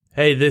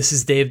Hey, this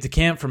is Dave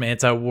DeCamp from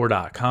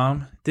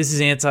antiwar.com. This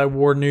is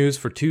anti-war news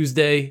for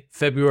Tuesday,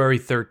 February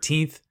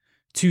 13th,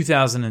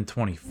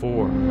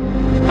 2024.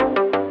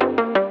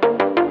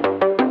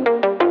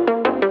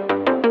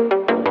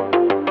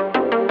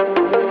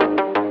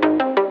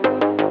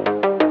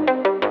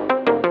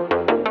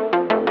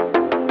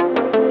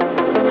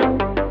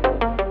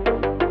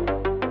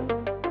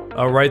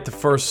 All right, the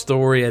first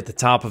story at the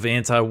top of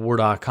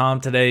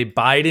antiwar.com today.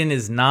 Biden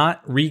is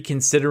not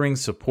reconsidering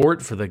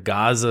support for the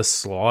Gaza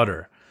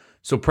slaughter.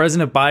 So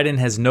President Biden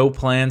has no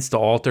plans to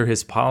alter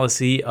his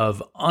policy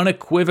of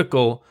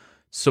unequivocal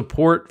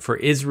support for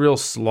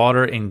Israel's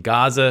slaughter in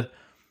Gaza,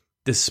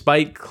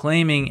 despite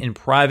claiming in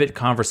private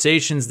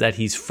conversations that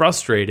he's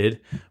frustrated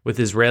with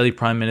Israeli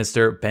Prime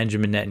Minister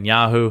Benjamin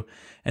Netanyahu.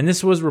 And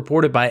this was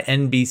reported by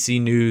NBC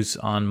News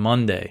on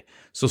Monday.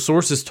 So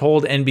sources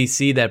told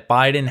NBC that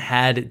Biden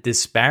had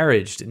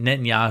disparaged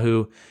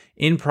Netanyahu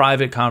in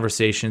private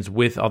conversations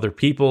with other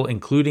people,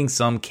 including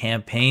some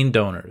campaign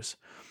donors.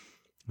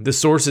 The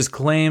sources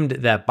claimed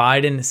that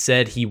Biden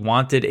said he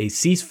wanted a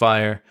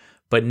ceasefire,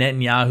 but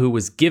Netanyahu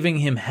was giving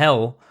him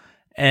hell,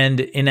 and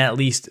in at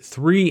least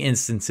 3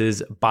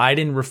 instances,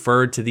 Biden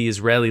referred to the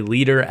Israeli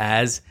leader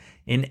as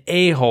an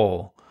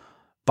a-hole.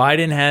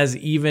 Biden has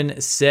even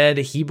said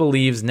he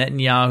believes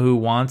Netanyahu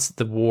wants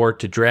the war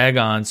to drag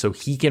on so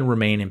he can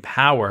remain in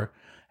power,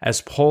 as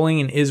polling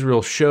in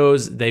Israel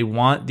shows they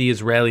want the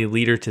Israeli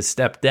leader to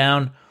step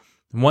down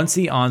once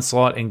the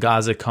onslaught in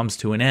Gaza comes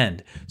to an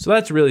end. So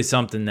that's really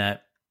something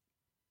that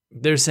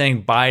they're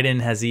saying Biden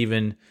has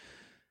even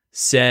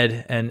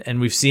said,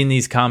 and we've seen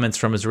these comments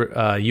from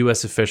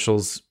U.S.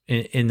 officials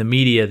in the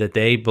media that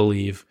they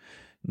believe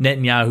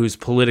Netanyahu's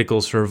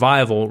political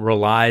survival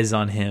relies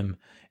on him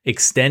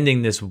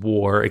extending this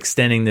war,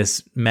 extending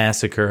this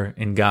massacre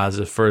in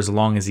Gaza for as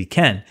long as he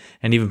can,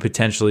 and even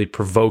potentially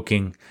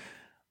provoking,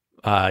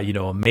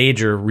 a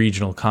major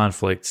regional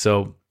conflict.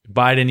 So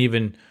Biden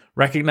even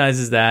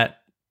recognizes that,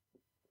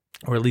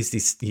 or at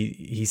least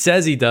he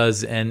says he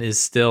does, and is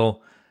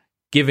still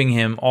giving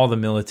him all the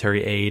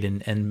military aid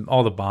and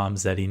all the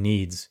bombs that he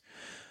needs.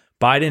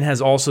 Biden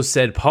has also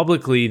said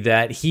publicly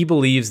that he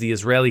believes the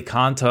Israeli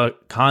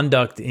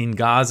conduct in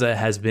Gaza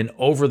has been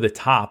over the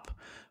top,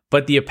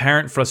 but the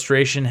apparent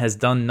frustration has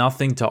done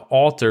nothing to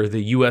alter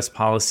the U.S.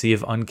 policy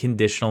of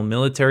unconditional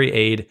military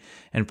aid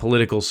and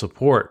political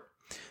support.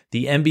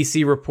 The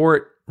NBC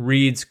report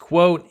reads,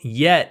 quote,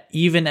 "Yet,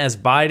 even as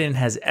Biden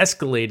has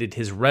escalated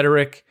his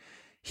rhetoric,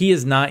 he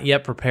is not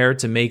yet prepared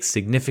to make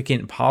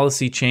significant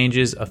policy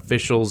changes,"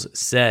 officials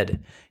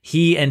said.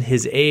 He and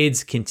his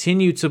aides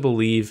continue to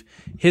believe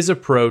his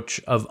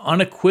approach of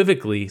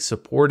unequivocally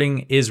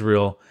supporting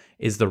Israel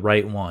is the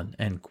right one,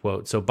 end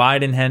quote. So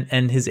Biden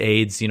and his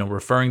aides,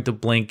 referring to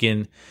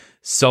Blinken,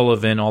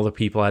 Sullivan, all the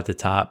people at the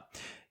top,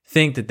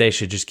 think that they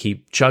should just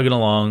keep chugging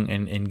along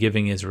and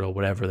giving Israel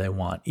whatever they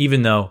want,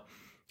 even though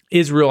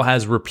Israel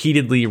has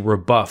repeatedly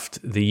rebuffed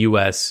the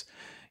U.S.,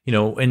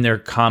 in their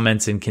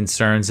comments and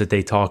concerns that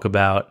they talk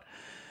about.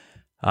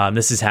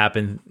 This has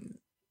happened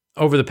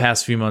over the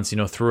past few months,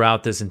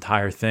 throughout this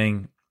entire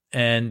thing.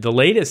 And the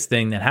latest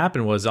thing that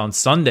happened was on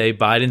Sunday,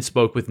 Biden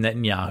spoke with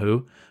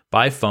Netanyahu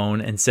by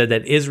phone and said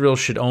that Israel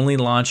should only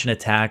launch an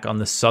attack on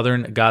the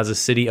southern Gaza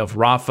city of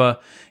Rafah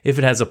if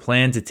it has a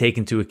plan to take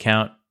into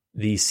account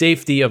the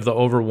safety of the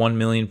over 1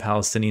 million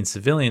Palestinian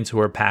civilians who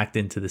are packed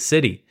into the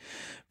city.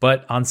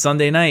 But on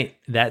Sunday night,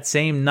 that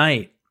same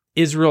night,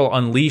 Israel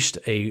unleashed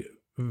a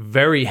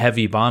very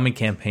heavy bombing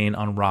campaign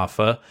on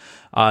Rafah.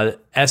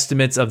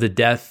 Estimates of the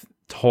death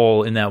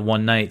toll in that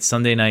one night,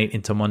 Sunday night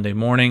into Monday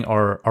morning,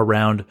 are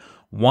around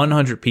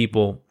 100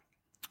 people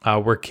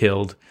were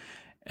killed.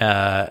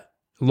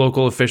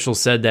 Local officials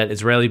said that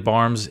Israeli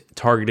bombs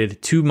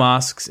targeted 2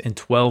 mosques and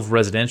 12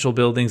 residential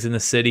buildings in the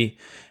city.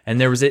 And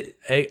there was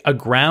a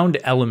ground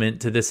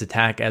element to this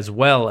attack, as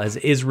well, as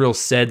Israel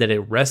said that it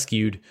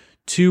rescued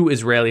 2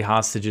 Israeli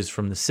hostages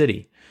from the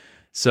city.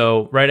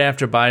 So right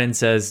after Biden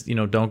says,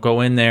 don't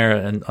go in there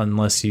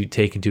unless you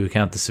take into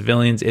account the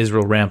civilians,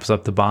 Israel ramps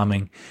up the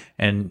bombing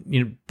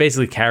and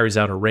basically carries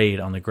out a raid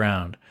on the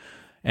ground.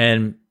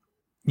 And,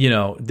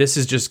 this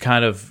is just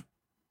kind of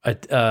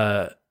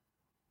a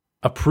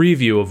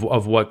preview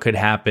of what could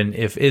happen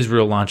if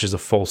Israel launches a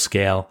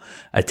full-scale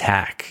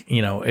attack,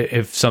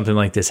 if something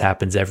like this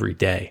happens every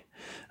day.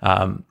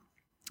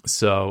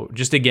 So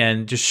just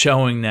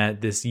showing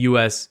that this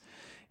U.S.,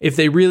 if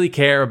they really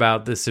care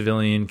about the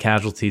civilian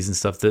casualties and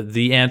stuff,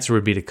 the answer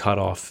would be to cut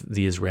off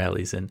the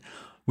Israelis. And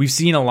we've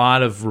seen a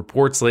lot of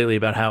reports lately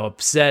about how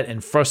upset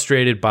and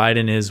frustrated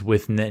Biden is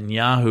with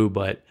Netanyahu,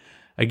 but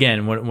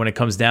again, when it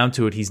comes down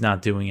to it, he's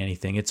not doing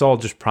anything. It's all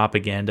just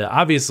propaganda.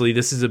 Obviously,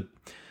 this is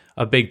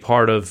a big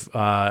part of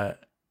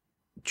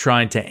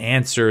trying to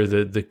answer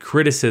the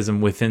criticism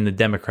within the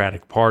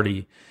Democratic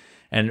Party.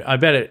 And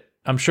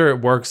I'm sure it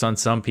works on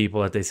some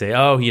people that they say,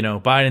 oh,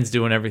 Biden's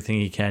doing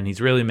everything he can.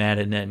 He's really mad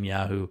at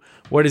Netanyahu.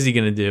 What is he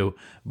going to do?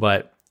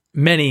 But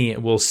many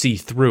will see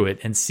through it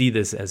and see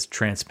this as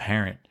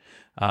transparent.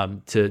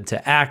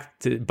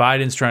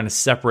 Biden's trying to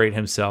separate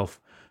himself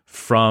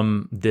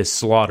from this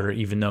slaughter,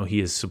 even though he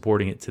is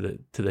supporting it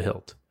to the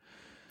hilt.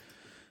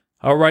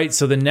 All right,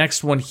 so the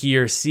next one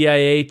here,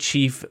 CIA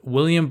Chief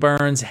William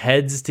Burns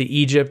heads to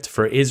Egypt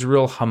for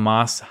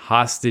Israel-Hamas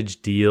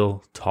hostage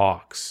deal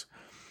talks.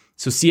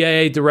 So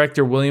CIA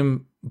Director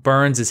William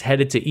Burns is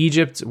headed to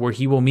Egypt, where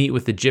he will meet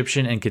with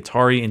Egyptian and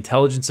Qatari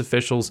intelligence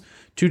officials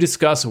to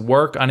discuss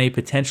work on a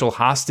potential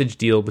hostage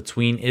deal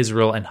between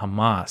Israel and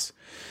Hamas.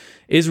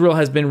 Israel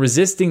has been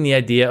resisting the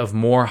idea of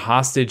more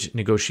hostage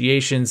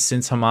negotiations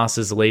since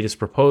Hamas's latest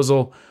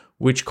proposal,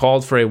 which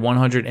called for a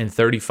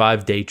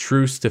 135-day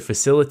truce to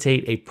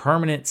facilitate a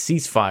permanent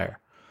ceasefire.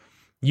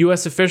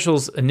 U.S.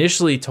 officials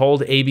initially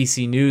told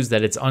ABC News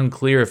that it's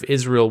unclear if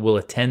Israel will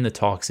attend the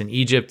talks in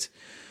Egypt,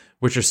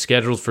 which are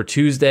scheduled for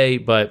Tuesday.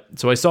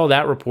 So I saw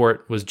that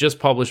report was just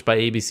published by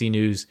ABC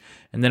News.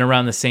 And then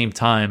around the same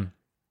time,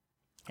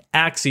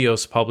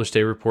 Axios published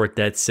a report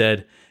that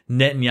said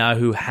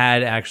Netanyahu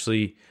had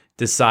actually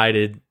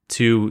decided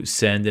to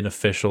send an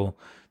official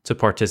to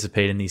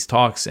participate in these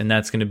talks. And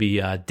that's going to be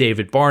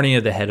David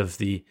Barnea, the head of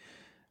the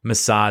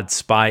Mossad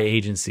spy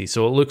agency.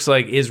 So it looks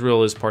like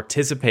Israel is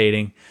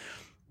participating,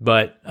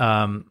 but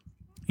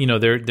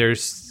they're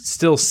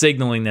still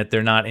signaling that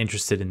they're not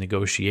interested in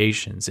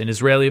negotiations. An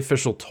Israeli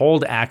official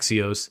told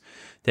Axios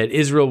that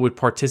Israel would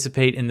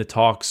participate in the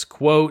talks,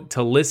 quote,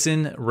 to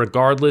listen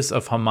regardless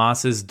of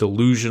Hamas's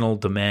delusional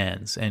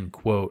demands, end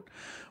quote.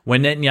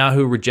 When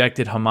Netanyahu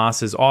rejected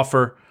Hamas's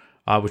offer,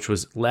 which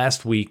was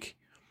last week,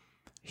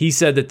 he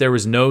said that there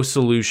was no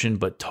solution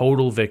but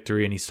total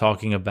victory, and he's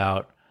talking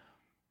about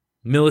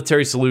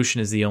military solution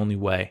is the only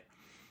way.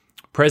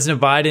 President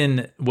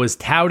Biden was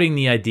touting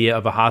the idea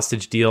of a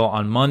hostage deal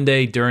on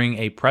Monday during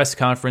a press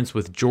conference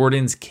with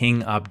Jordan's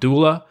King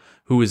Abdullah,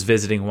 who was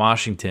visiting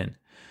Washington.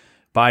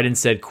 Biden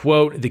said,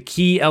 quote, the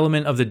key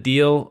element of the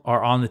deal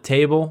are on the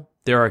table.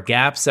 There are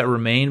gaps that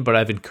remain, but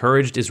I've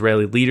encouraged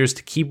Israeli leaders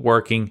to keep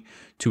working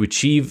to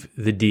achieve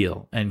the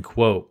deal, end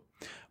quote.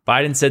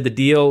 Biden said the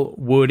deal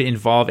would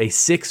involve a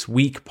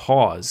 6-week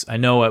pause. I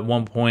know at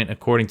one point,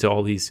 according to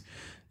all these,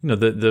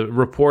 the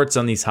reports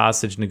on these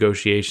hostage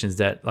negotiations,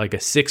 that like a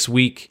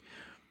 6-week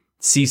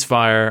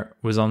ceasefire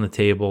was on the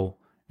table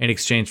in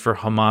exchange for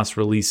Hamas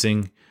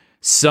releasing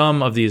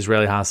some of the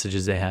Israeli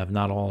hostages they have,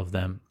 not all of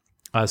them.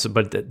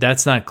 But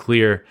that's not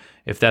clear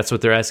if that's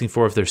what they're asking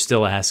for, if they're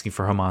still asking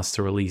for Hamas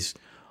to release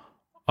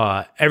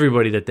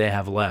everybody that they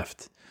have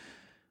left.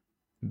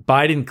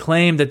 Biden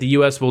claimed that the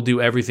U.S. will do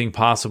everything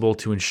possible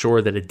to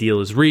ensure that a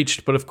deal is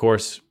reached, but of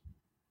course,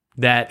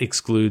 that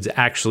excludes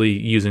actually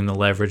using the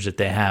leverage that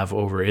they have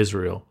over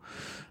Israel.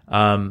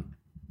 And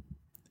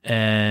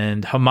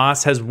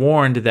Hamas has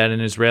warned that an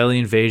Israeli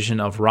invasion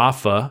of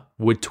Rafah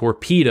would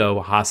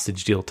torpedo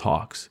hostage deal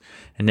talks.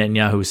 And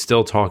Netanyahu is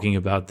still talking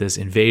about this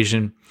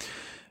invasion.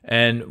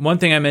 And one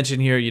thing I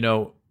mentioned here,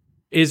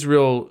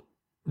 Israel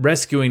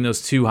rescuing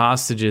those 2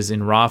 hostages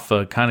in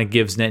Rafah kind of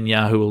gives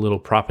Netanyahu a little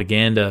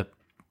propaganda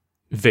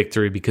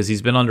victory, because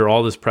he's been under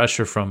all this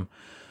pressure from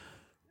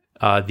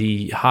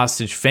the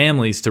hostage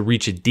families to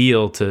reach a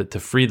deal to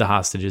free the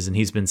hostages. And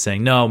he's been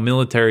saying, no,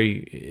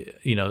 military,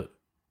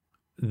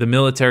 the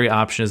military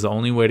option is the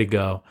only way to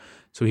go.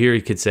 So here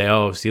he could say,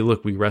 oh, see,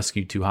 look, we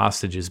rescued 2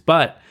 hostages,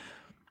 but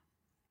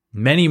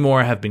many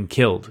more have been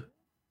killed.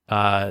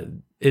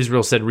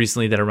 Israel said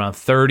recently that around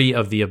 30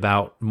 of the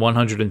about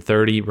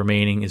 130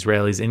 remaining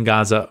Israelis in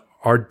Gaza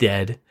are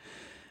dead.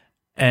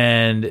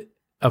 And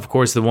of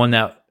course, the one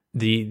that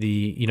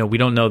we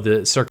don't know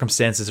the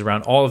circumstances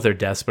around all of their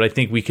deaths, but I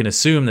think we can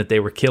assume that they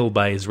were killed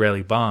by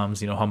Israeli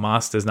bombs.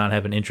 Hamas does not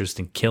have an interest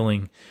in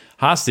killing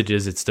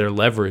hostages. It's their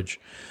leverage.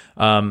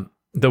 The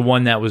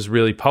one that was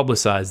really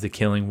publicized, the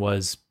killing,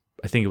 was,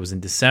 I think it was in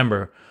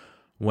December,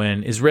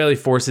 when Israeli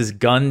forces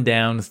gunned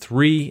down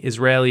 3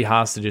 Israeli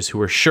hostages who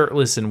were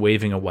shirtless and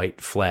waving a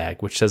white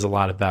flag, which says a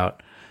lot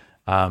about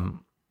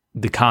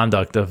the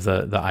conduct of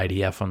the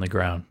IDF on the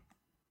ground.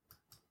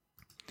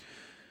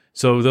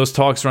 So those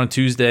talks are on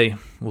Tuesday.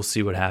 We'll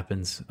see what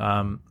happens.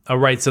 All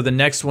right, so the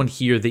next one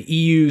here, the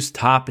EU's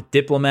top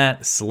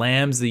diplomat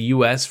slams the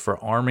U.S.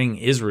 for arming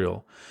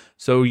Israel.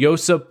 So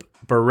Josep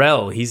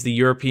Borrell, he's the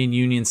European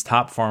Union's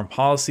top foreign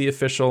policy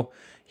official.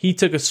 He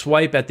took a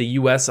swipe at the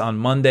U.S. on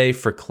Monday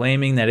for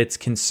claiming that it's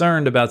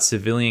concerned about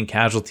civilian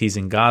casualties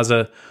in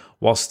Gaza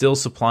while still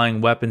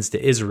supplying weapons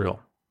to Israel.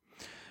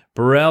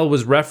 Borrell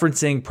was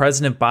referencing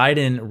President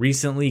Biden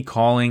recently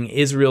calling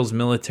Israel's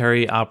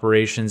military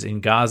operations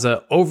in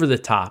Gaza over the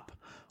top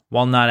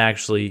while not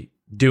actually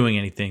doing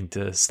anything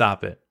to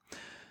stop it.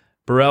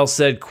 Borrell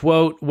said,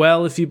 quote,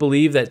 well, if you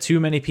believe that too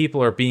many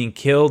people are being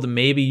killed,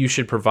 maybe you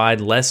should provide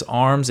less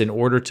arms in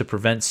order to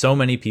prevent so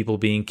many people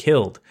being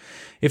killed.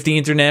 If the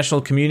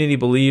international community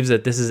believes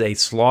that this is a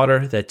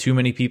slaughter, that too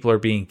many people are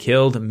being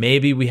killed,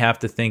 maybe we have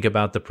to think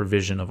about the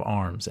provision of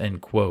arms,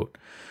 end quote.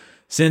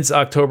 Since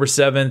October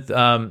 7th,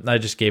 I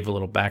just gave a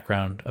little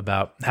background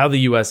about how the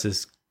U.S.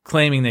 is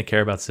claiming they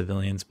care about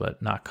civilians,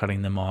 but not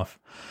cutting them off.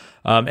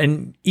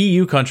 And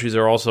EU countries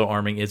are also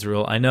arming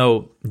Israel. I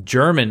know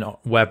German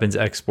weapons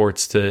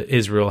exports to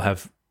Israel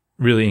have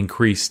really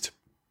increased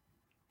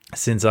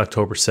since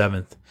October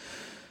 7th.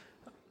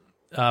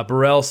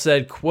 Burrell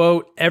said,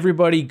 quote,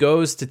 "Everybody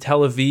goes to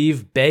Tel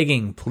Aviv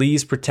begging,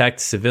 please protect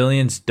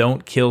civilians,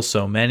 don't kill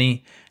so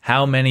many.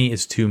 How many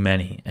is too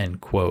many?" End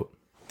quote.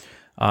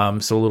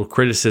 So a little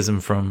criticism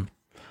from,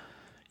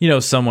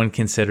 someone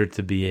considered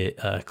to be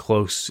a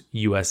close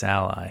U.S.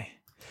 ally.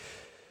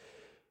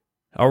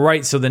 All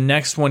right, so the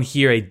next one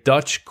here, a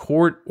Dutch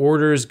court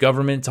orders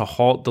government to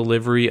halt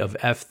delivery of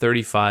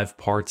F-35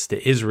 parts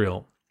to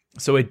Israel.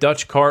 So a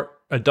Dutch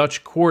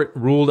court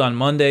ruled on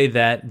Monday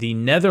that the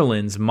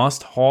Netherlands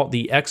must halt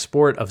the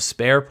export of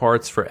spare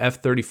parts for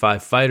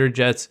F-35 fighter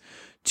jets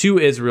to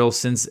Israel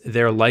since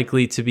they're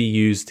likely to be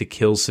used to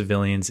kill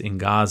civilians in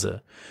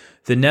Gaza.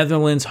 The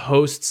Netherlands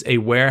hosts a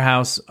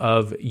warehouse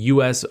of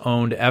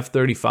U.S.-owned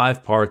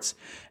F-35 parts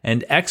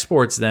and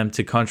exports them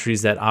to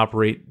countries that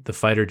operate the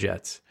fighter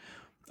jets.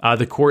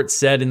 The court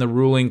said in the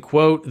ruling,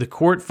 quote, "The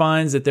court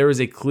finds that there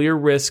is a clear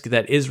risk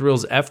that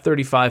Israel's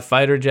F-35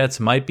 fighter jets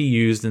might be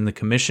used in the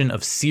commission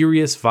of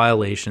serious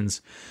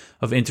violations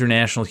of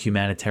international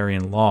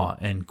humanitarian law,"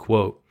 end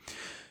quote.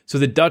 So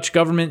the Dutch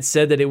government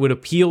said that it would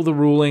appeal the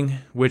ruling,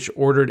 which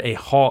ordered a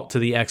halt to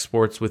the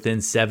exports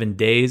within 7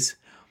 days.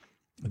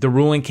 The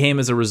ruling came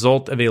as a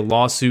result of a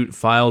lawsuit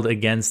filed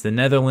against the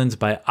Netherlands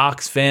by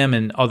Oxfam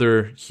and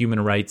other human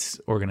rights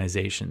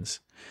organizations.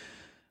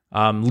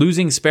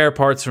 Losing spare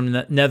parts from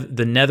the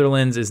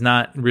Netherlands is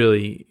not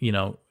really,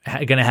 going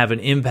to have an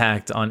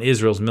impact on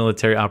Israel's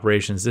military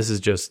operations. This is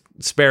just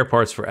spare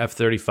parts for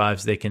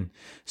F-35s. They can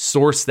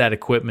source that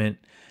equipment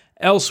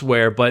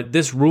elsewhere, but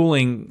this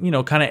ruling,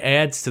 kind of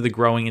adds to the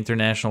growing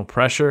international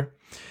pressure,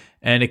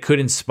 and it could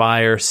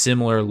inspire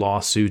similar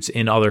lawsuits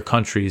in other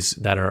countries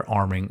that are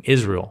arming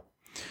Israel.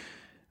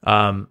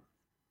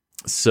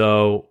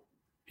 So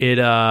it,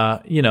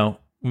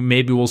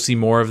 maybe we'll see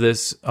more of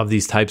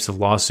these types of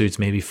lawsuits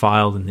maybe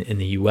filed in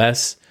the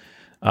U.S.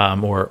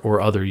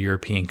 Or other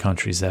European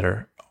countries that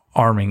are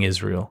arming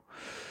Israel.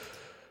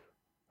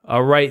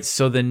 All right,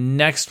 so the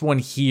next one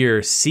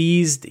here,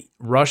 seized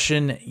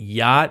Russian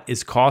yacht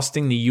is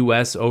costing the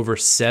U.S. over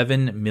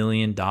 $7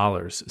 million.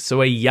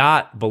 So a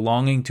yacht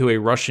belonging to a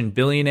Russian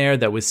billionaire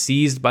that was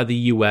seized by the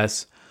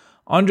U.S.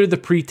 under the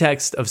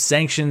pretext of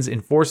sanctions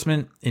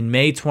enforcement in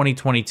May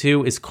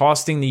 2022 is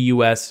costing the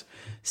U.S.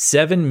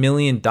 $7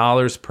 million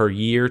per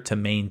year to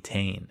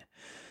maintain.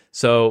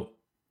 So,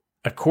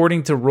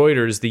 according to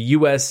Reuters, the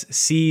U.S.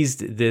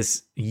 seized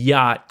this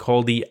yacht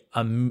called the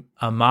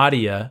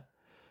Amadea.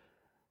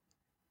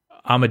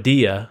 I'm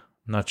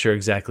not sure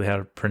exactly how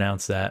to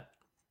pronounce that.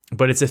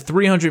 But it's a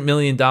 $300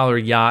 million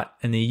yacht,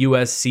 and the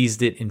U.S.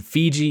 seized it in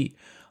Fiji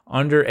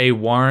under a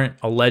warrant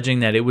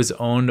alleging that it was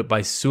owned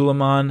by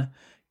Suleiman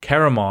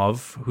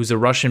Karimov, who's a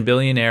Russian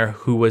billionaire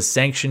who was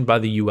sanctioned by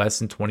the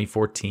U.S. in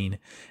 2014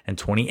 and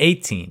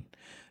 2018.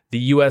 The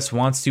U.S.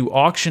 wants to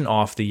auction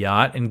off the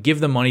yacht and give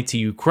the money to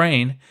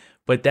Ukraine,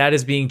 but that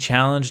is being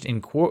challenged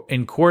in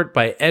court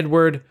by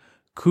Edward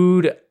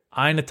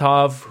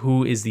Kudinatov,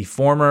 who is the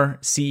former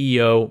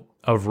CEO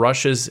of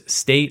Russia's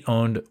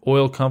state-owned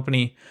oil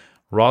company,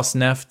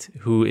 Rosneft,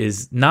 who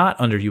is not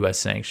under U.S.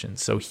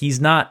 sanctions. So he's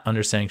not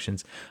under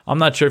sanctions. I'm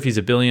not sure if he's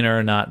a billionaire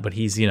or not, but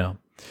he's,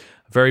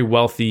 very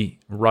wealthy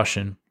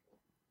Russian.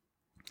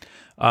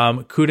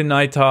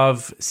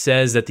 Kudinatov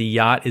says that the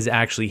yacht is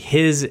actually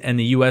his, and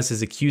the U.S.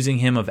 is accusing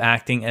him of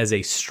acting as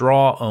a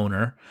straw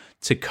owner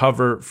to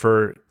cover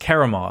for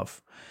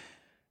Karimov.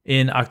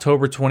 In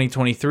October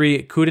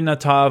 2023,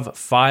 Kudinatov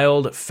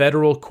filed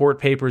federal court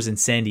papers in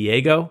San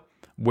Diego,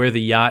 where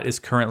the yacht is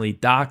currently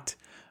docked,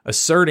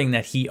 asserting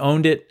that he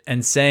owned it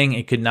and saying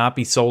it could not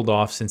be sold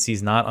off since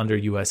he's not under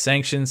U.S.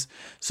 sanctions.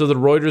 So the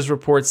Reuters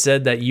report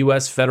said that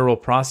U.S. federal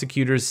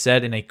prosecutors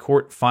said in a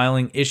court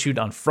filing issued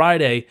on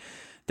Friday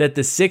that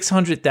the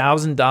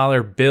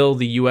 $600,000 bill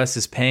the U.S.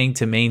 is paying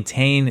to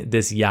maintain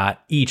this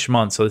yacht each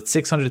month, so it's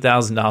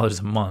 $600,000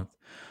 a month.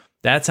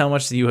 That's how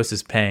much the U.S.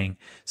 is paying.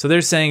 So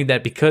they're saying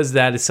that because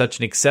that is such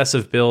an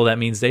excessive bill, that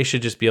means they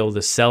should just be able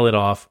to sell it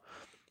off,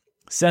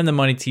 send the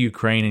money to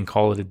Ukraine, and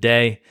call it a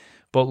day.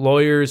 But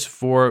lawyers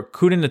for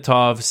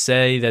Kudinatov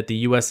say that the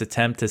U.S.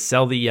 attempt to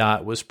sell the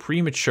yacht was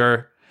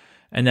premature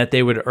and that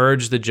they would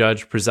urge the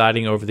judge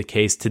presiding over the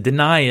case to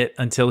deny it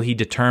until he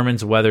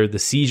determines whether the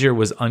seizure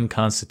was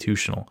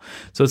unconstitutional.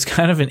 So it's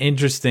kind of an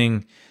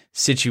interesting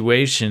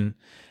situation.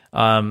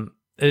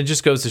 It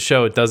just goes to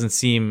show it doesn't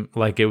seem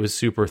like it was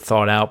super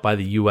thought out by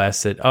the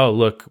U.S. that, oh,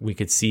 look, we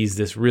could seize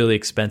this really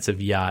expensive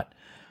yacht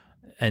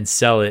and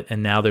sell it,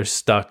 and now they're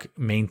stuck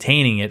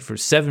maintaining it for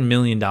 $7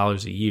 million a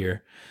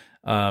year.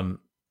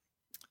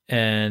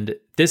 And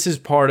this is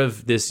part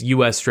of this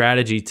U.S.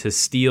 strategy to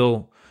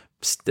steal,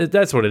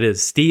 that's what it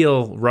is,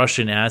 steal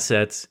Russian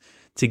assets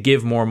to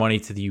give more money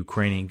to the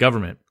Ukrainian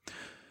government.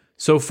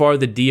 So far,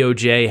 the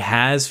DOJ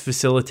has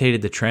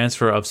facilitated the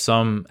transfer of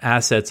some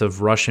assets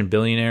of Russian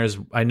billionaires.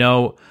 I'm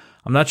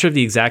not sure of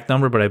the exact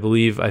number, but I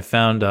believe I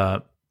found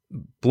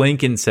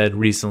Blinken said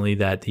recently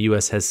that the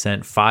U.S. has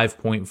sent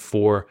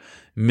 $5.4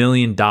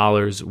 million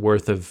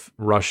worth of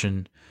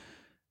Russian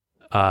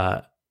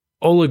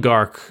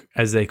oligarch,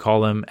 as they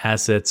call them,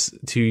 assets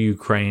to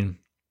Ukraine.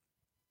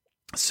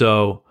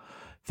 So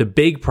the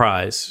big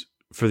prize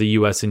for the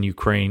U.S. and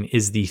Ukraine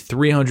is the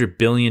 $300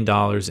 billion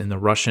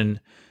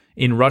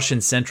in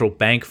Russian central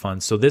bank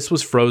funds. So this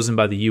was frozen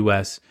by the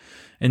U.S.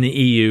 and the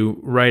EU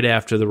right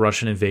after the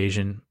Russian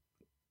invasion.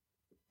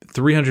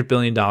 $300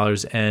 billion.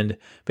 And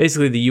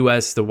basically the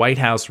U.S., the White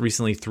House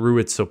recently threw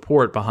its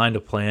support behind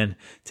a plan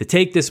to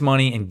take this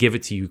money and give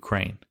it to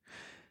Ukraine.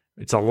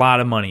 It's a lot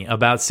of money.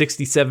 About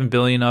 $67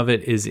 billion of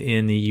it is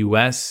in the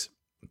U.S.,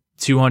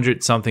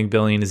 200 something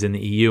billion is in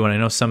the EU, and I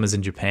know some is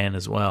in Japan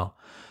as well.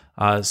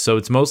 So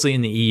it's mostly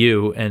in the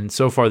EU, and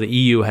so far the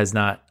EU has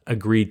not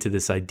agreed to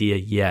this idea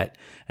yet.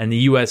 And the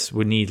U.S.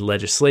 would need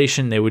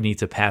legislation. They would need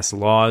to pass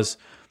laws.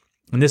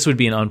 And this would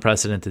be an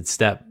unprecedented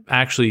step,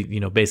 actually,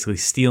 basically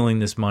stealing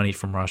this money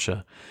from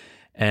Russia.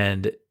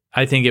 And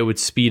I think it would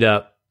speed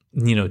up,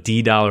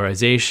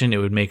 de-dollarization. It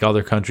would make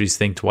other countries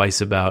think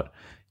twice about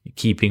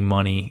keeping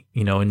money,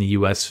 in the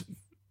U.S.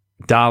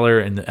 dollar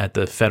and at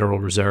the Federal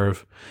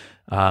Reserve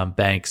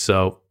Bank.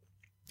 So,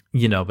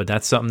 but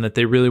that's something that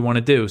they really want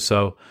to do.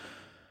 So,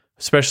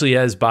 especially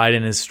as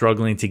Biden is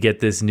struggling to get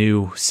this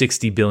new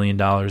 $60 billion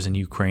in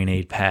Ukraine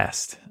aid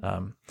passed.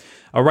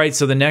 All right,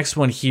 so the next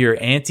one here,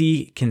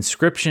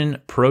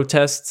 anti-conscription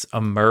protests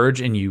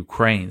emerge in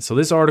Ukraine. So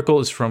this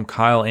article is from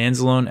Kyle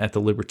Anzalone at the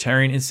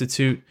Libertarian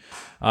Institute,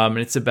 and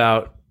it's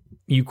about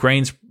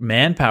Ukraine's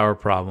manpower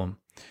problem.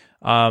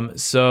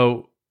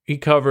 So he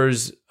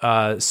covers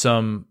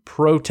some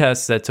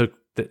protests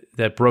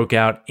that broke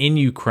out in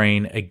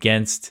Ukraine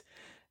against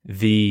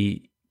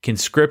the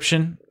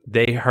conscription.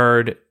 They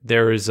heard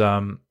there is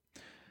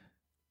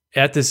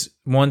at this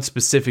one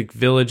specific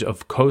village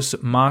of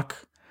Kosmak,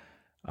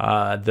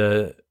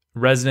 the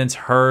residents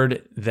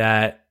heard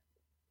that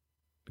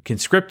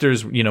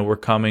conscriptors, were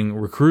coming,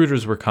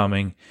 recruiters were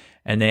coming,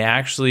 and they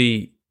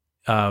actually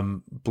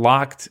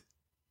blocked.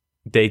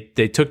 They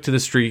took to the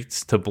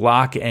streets to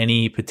block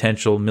any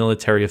potential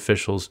military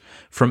officials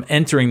from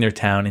entering their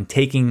town and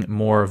taking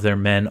more of their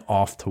men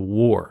off to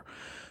war.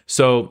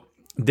 So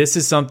this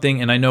is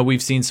something, and I know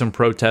we've seen some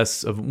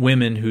protests of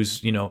women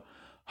whose,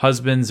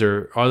 husbands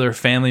or other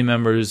family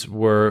members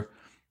were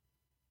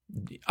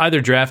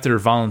either drafted or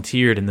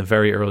volunteered in the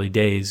very early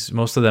days.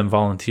 Most of them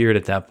volunteered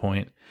at that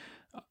point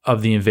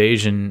of the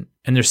invasion,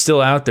 and they're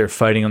still out there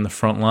fighting on the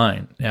front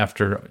line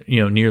after,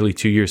 nearly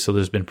 2 years. So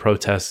there's been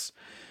protests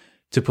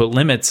to put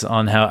limits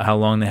on how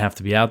long they have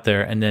to be out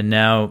there. And then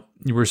now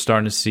we're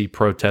starting to see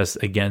protests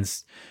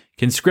against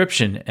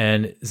conscription,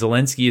 and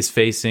Zelensky is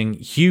facing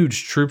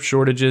huge troop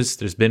shortages.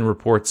 There's been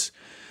reports,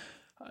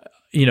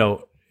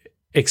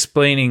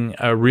 outlining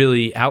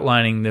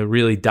the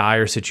really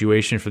dire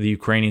situation for the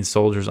Ukrainian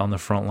soldiers on the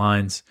front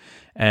lines.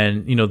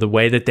 And, the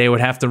way that they would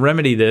have to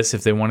remedy this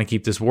if they want to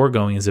keep this war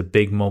going is a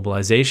big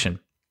mobilization.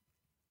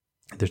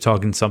 They're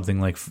talking something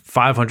like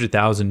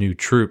 500,000 new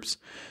troops.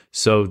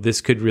 So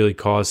this could really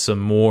cause some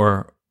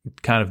more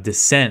kind of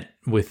dissent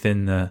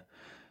within the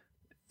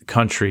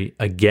country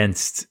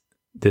against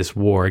this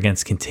war,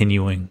 against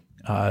continuing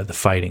the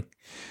fighting.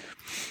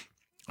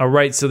 All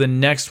right, so the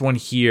next one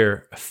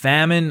here,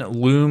 famine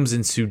looms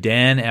in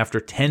Sudan after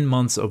 10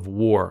 months of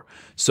war.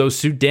 So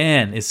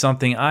Sudan is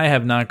something I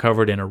have not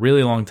covered in a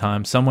really long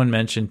time. Someone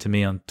mentioned to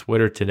me on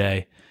Twitter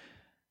today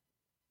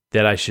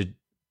that I should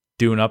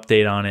do an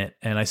update on it.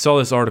 And I saw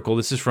this article.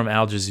 This is from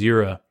Al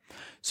Jazeera.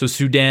 So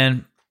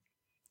Sudan,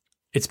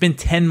 it's been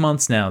 10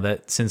 months now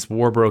since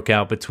war broke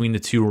out between the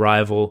two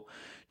rival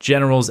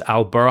generals,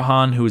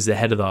 Al-Burhan, who is the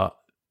head of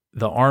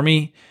the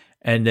army,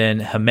 and then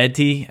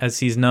Hemedti, as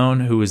he's known,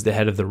 who is the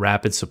head of the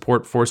Rapid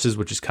Support Forces,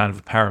 which is kind of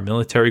a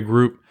paramilitary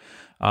group.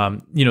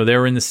 They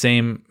were in the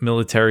same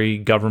military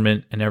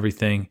government and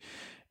everything,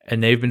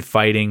 and they've been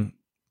fighting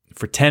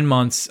for 10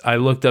 months. I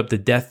looked up, the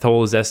death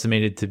toll is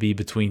estimated to be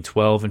between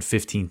 12 and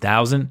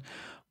 15,000,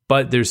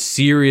 but there's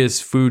serious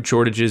food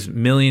shortages.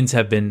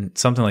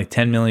 Something like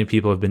 10 million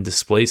people have been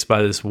displaced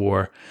by this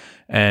war.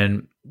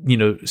 And,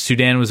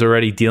 Sudan was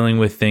already dealing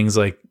with things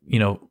like,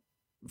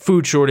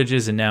 food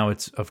shortages, and now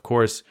it's, of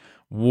course,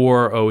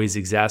 war always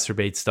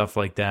exacerbates stuff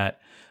like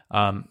that.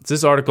 So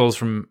this article is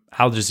from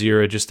Al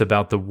Jazeera, just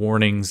about the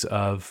warnings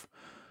of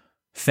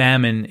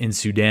famine in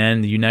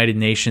Sudan. The United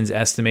Nations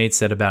estimates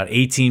that about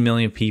 18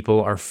 million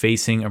people are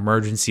facing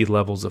emergency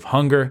levels of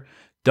hunger,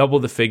 double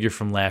the figure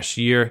from last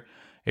year.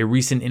 A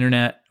recent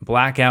internet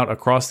blackout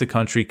across the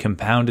country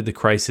compounded the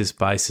crisis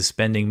by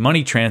suspending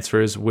money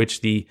transfers,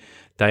 which the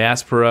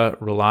diaspora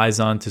relies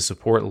on to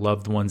support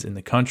loved ones in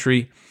the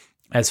country.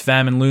 As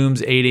famine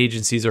looms, aid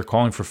agencies are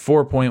calling for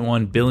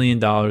 $4.1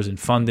 billion in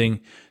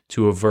funding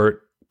to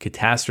avert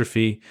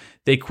catastrophe.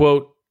 They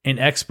quote an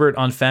expert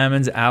on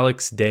famines,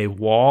 Alex De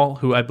Wall,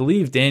 who I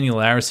believe Daniel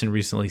Arison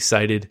recently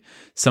cited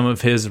some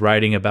of his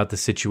writing about the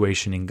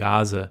situation in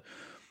Gaza.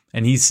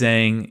 And he's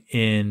saying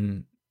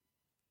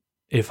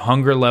if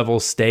hunger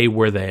levels stay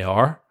where they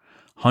are,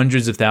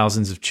 hundreds of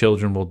thousands of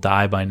children will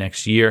die by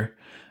next year.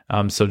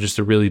 So just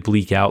a really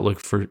bleak outlook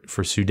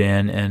for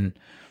Sudan. And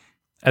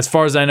as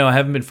far as I know, I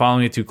haven't been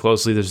following it too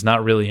closely. There's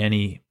not really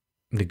any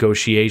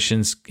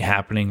negotiations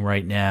happening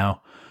right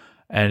now,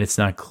 and it's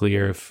not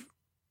clear if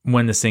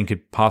when this thing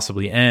could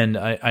possibly end.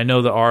 I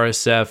know the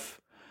RSF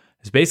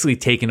has basically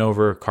taken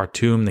over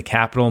Khartoum, the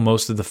capital.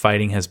 Most of the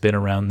fighting has been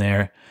around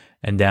there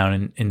and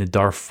down in the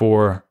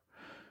Darfur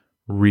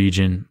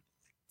region.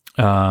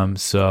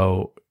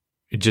 So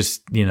it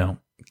just,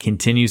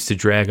 continues to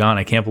drag on.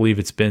 I can't believe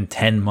it's been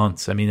 10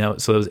 months. I mean,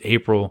 that was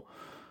April,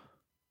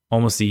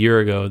 almost a year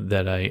ago,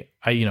 that I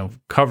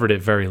covered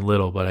it very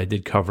little, but I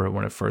did cover it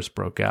when it first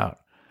broke out.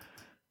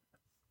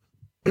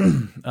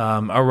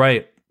 All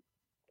right.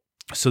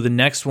 So the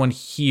next one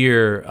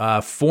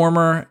here,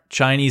 former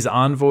Chinese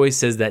envoy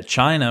says that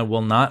China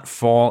will not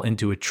fall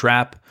into a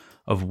trap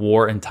of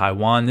war in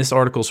Taiwan. This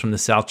article is from the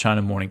South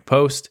China Morning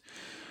Post.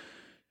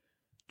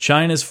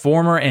 China's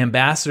former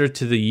ambassador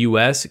to the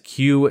U.S.,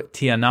 Q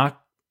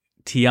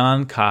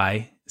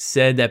Tiankai,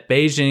 said that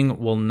Beijing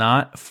will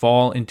not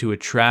fall into a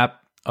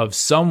trap of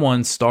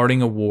someone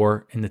starting a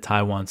war in the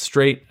Taiwan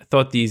Strait. I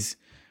thought these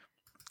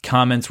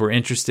comments were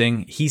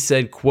interesting. He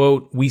said,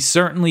 quote, "We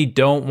certainly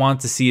don't want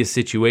to see a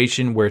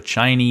situation where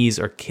Chinese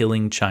are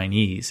killing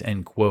Chinese,"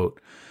 end quote.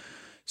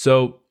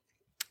 So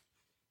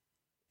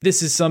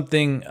this is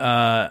something,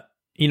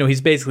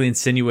 he's basically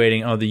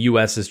insinuating, the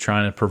U.S. is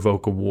trying to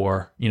provoke a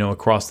war,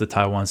 across the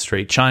Taiwan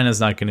Strait. China's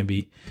not going to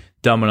be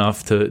dumb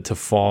enough to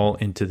fall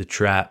into the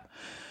trap.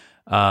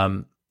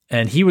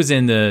 And he was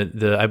in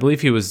I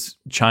believe he was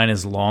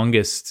China's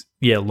longest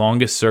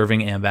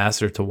serving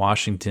ambassador to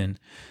Washington.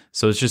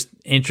 So it's just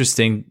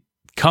interesting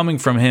coming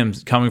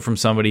from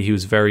somebody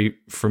who's very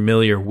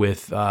familiar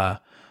with the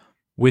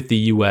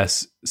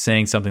U.S.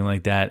 saying something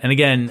like that. And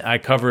again, I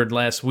covered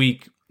last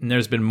week, and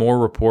there's been more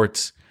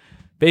reports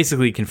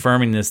basically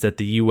confirming this, that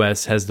the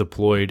U.S. has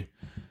deployed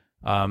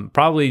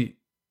probably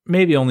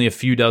maybe only a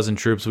few dozen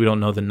troops, we don't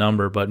know the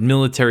number, but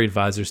military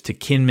advisors to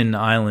Kinmen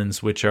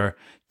Islands, which are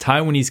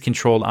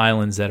Taiwanese-controlled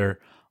islands that are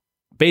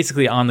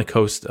basically on the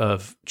coast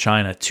of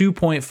China,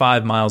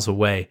 2.5 miles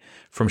away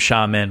from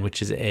Xiamen,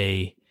 which is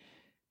a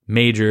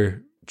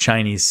major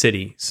Chinese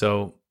city.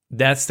 So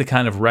that's the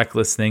kind of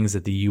reckless things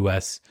that the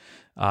U.S.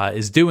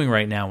 Is doing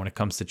right now when it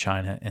comes to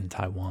China and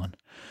Taiwan.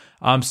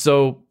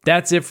 So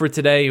that's it for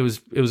today. It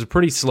was a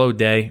pretty slow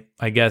day,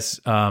 I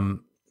guess.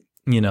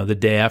 The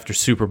day after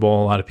Super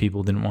Bowl, a lot of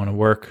people didn't want to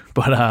work,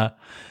 but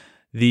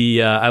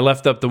I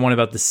left up the one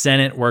about the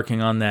Senate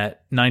working on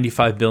that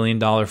 $95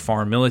 billion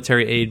foreign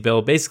military aid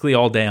bill. Basically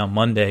all day on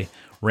Monday,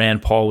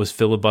 Rand Paul was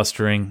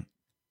filibustering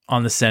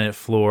on the Senate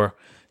floor,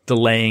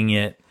 delaying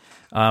it.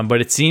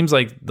 But it seems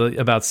like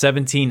about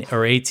 17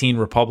 or 18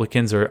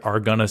 Republicans are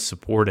going to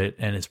support it,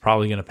 and it's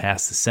probably going to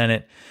pass the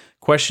Senate.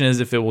 Question is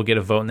if it will get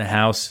a vote in the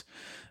House.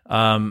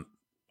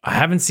 I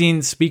haven't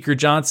seen Speaker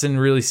Johnson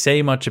really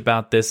say much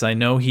about this. I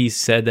know he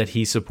said that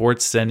he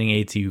supports sending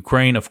aid to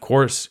Ukraine. Of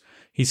course,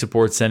 he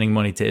supports sending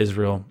money to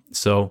Israel.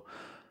 So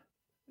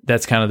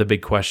that's kind of the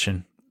big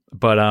question.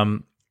 But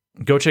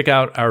go check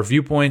out our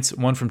viewpoints.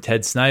 One from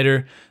Ted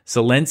Snyder.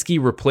 Zelensky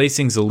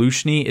replacing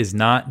Zaluzhny is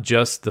not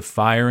just the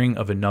firing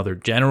of another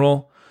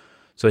general.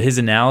 So his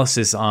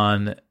analysis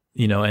on,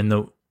 and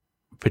the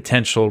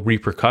potential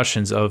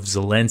repercussions of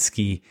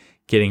Zelensky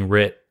getting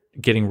rid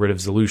of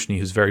Zaluzhny,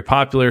 who's very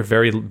popular,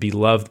 very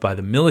beloved by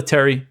the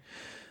military.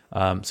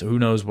 So who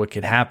knows what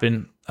could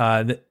happen.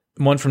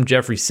 One from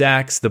Jeffrey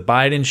Sachs, the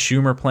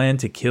Biden-Schumer plan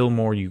to kill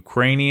more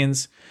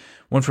Ukrainians.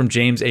 One from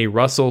James A.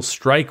 Russell,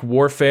 strike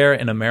warfare,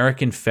 an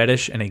American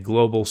fetish and a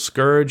global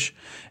scourge.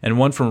 And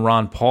one from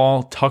Ron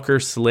Paul, Tucker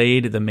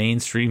slayed the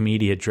mainstream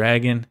media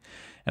dragon.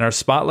 And our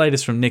spotlight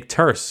is from Nick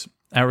Terse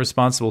at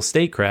Responsible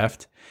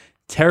Statecraft.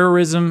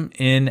 Terrorism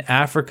in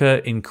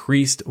Africa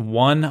increased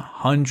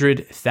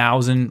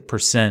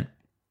 100,000%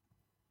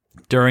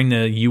 during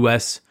the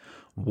U.S.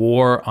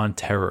 war on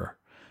terror.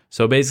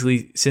 So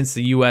basically, since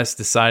the U.S.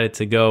 decided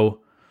to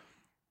go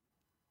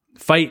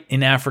fight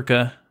in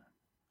Africa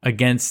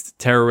against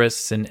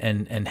terrorists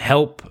and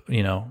help,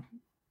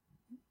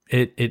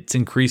 it's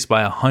increased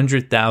by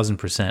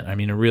 100,000%. I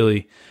mean, a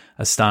really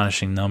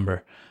astonishing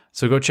number.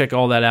 So go check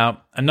all that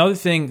out. Another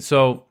thing,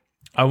 so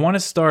I want to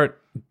start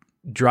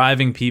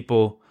driving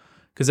people,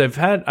 because I've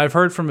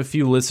heard from a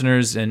few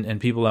listeners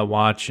and people that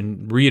watch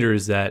and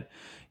readers that,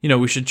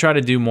 we should try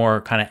to do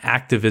more kind of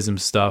activism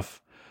stuff,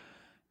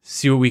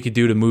 see what we could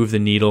do to move the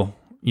needle.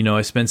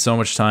 I spend so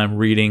much time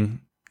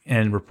reading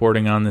and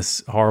reporting on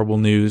this horrible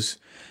news.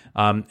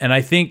 And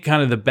I think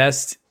kind of the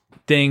best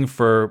thing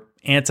for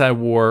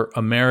anti-war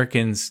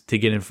Americans to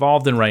get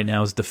involved in right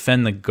now is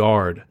defend the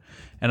guard.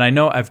 And I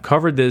know I've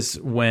covered this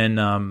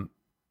when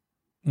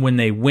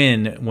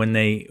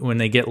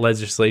they get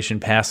legislation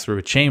passed through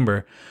a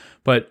chamber.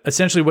 But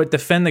essentially what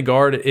defend the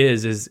guard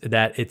is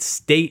that it's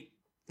state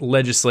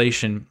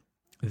legislation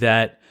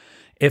that,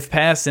 if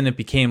passed and it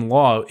became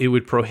law, it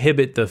would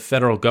prohibit the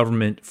federal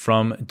government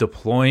from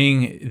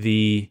deploying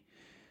the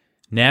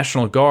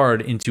National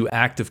Guard into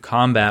active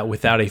combat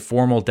without a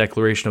formal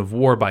declaration of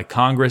war by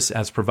Congress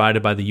as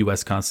provided by the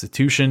U.S.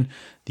 Constitution.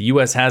 The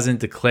U.S.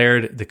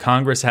 the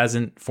Congress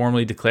hasn't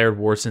formally declared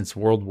war since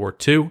World War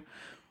II.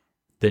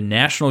 The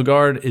National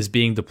Guard is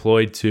being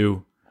deployed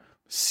to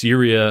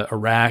Syria,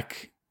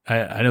 Iraq,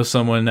 I know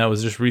someone that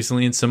was just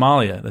recently in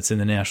Somalia that's in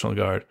the National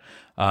Guard.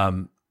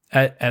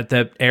 At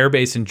that air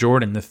base in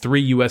Jordan, the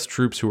 3 U.S.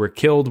 troops who were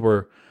killed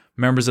were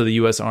members of the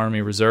U.S.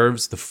 Army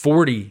Reserves. The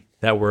 40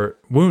 that were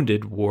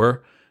wounded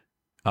were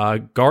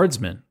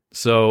guardsmen.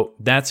 So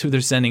that's who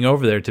they're sending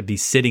over there to be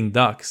sitting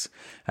ducks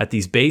at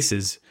these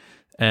bases.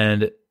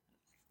 And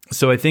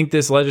so I think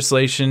this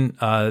legislation,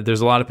 there's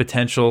a lot of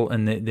potential,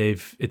 and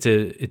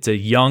it's a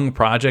young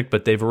project,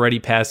 but they've already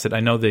passed it. I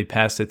know they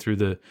passed it through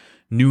the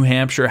New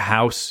Hampshire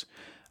House.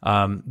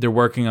 They're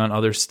working on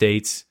other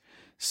states.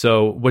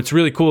 So what's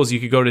really cool is you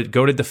could go to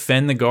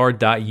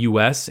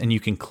defendtheguard.us, and you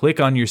can click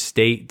on your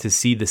state to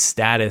see the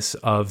status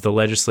of the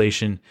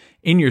legislation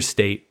in your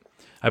state.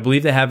 I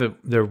believe they have it.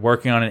 They're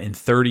working on it in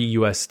 30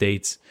 U.S.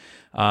 states.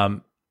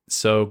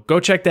 So go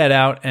check that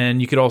out.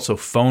 And you could also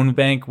phone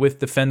bank with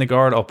Defend the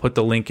Guard. I'll put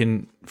the link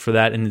in for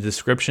that in the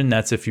description.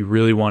 That's if you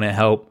really want to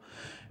help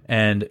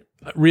and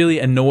really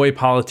annoy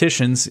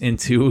politicians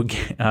into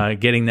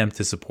getting them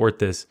to support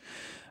this.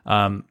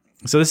 So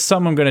this is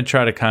something I'm going to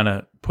try to kind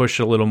of push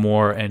a little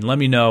more, and let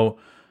me know,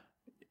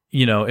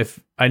 if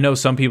I know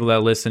some people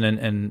that listen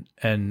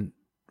and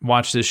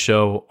watch this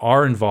show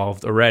are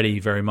involved already,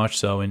 very much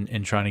so,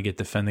 in trying to get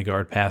Defend the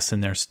Guard passed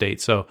in their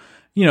state. So,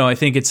 I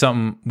think it's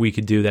something we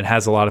could do that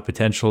has a lot of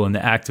potential, and the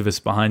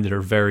activists behind it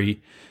are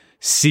very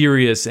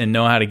serious and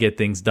know how to get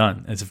things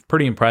done. It's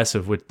pretty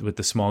impressive with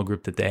the small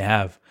group that they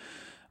have.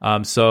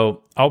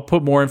 So I'll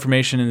put more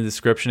information in the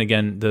description.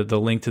 Again, the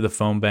link to the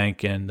phone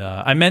bank. And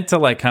I meant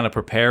to kind of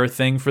prepare a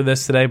thing for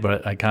this today,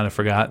 but I kind of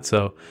forgot.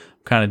 So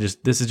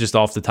this is just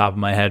off the top of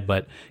my head,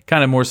 but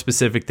kind of more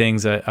specific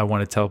things I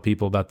want to tell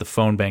people about the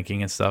phone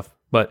banking and stuff.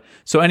 But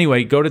so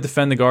anyway, go to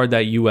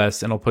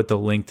defendtheguard.us, and I'll put the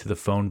link to the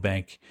phone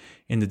bank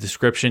in the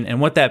description. And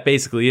what that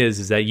basically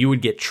is that you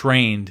would get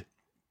trained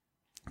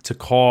to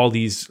call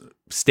these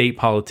state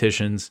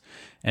politicians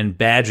and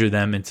badger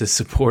them into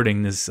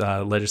supporting this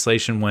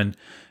legislation when,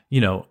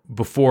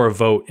 before a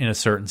vote in a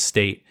certain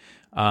state.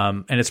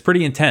 And it's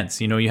pretty intense.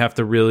 You have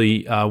to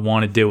really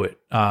want to do it,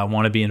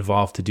 want to be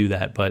involved to do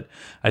that. But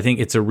I think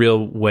it's a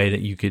real way that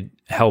you could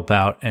help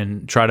out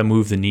and try to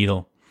move the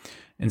needle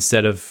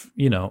instead of,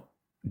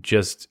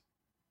 just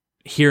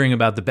hearing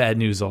about the bad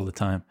news all the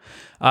time.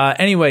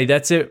 Anyway,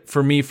 that's it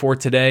for me for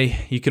today.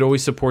 You could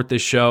always support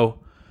this show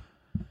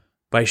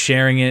by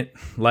sharing it,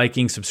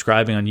 liking,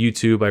 subscribing on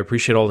YouTube. I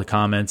appreciate all the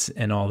comments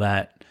and all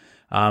that.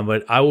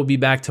 But I will be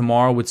back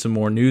tomorrow with some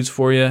more news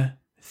for you.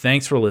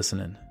 Thanks for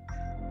listening.